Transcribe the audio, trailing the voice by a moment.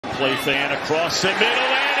play fan across the middle,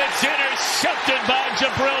 and it's intercepted by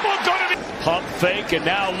Jabril. Pump fake, and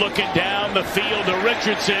now looking down the field to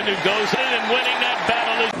Richardson, who goes in and winning that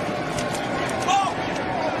battle.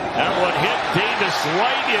 That one hit Davis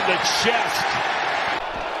right in the chest.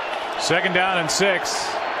 2nd down and 6.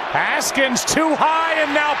 Haskins too high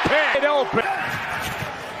and now picked open.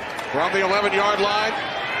 From the 11-yard line,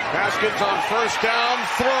 Haskins on 1st down,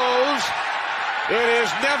 throws. It is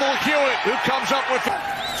Neville Hewitt who comes up with it.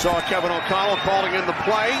 Saw Kevin O'Connell calling in the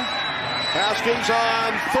play. Haskins on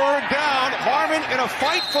 3rd down. Harmon in a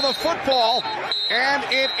fight for the football. And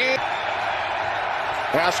it is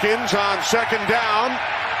Haskins on 2nd down.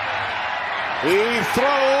 He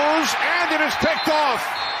throws, and it is picked off.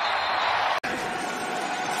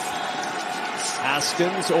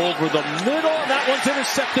 Haskins over the middle. That one's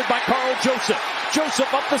intercepted by Carl Joseph.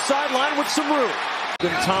 Joseph up the sideline with some room. And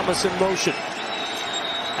Thomas in motion.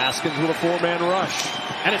 Haskins with a 4-man rush.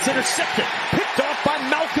 And it's intercepted. Picked off by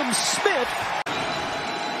Malcolm Smith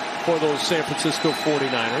for those San Francisco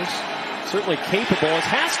 49ers. Certainly capable as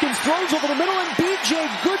Haskins throws over the middle, and B.J.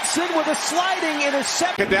 Goodson with a sliding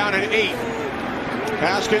interception. Down at 8.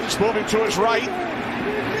 Haskins moving to his right.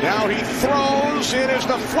 Now he throws. It is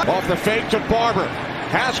the flip off the fake to Barber.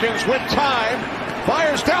 Haskins with time.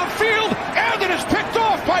 Fires downfield, and it is picked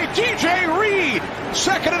off by DJ Reed.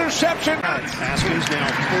 2nd interception. Haskins now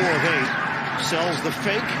 4 of 8. Sells the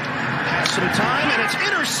fake. Pass to the time, and it's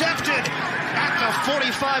intercepted at the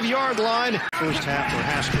 45-yard line. First half for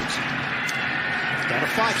Haskins. Down to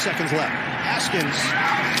 5 seconds left. Haskins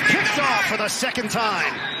kicked off for the 2nd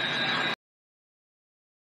time.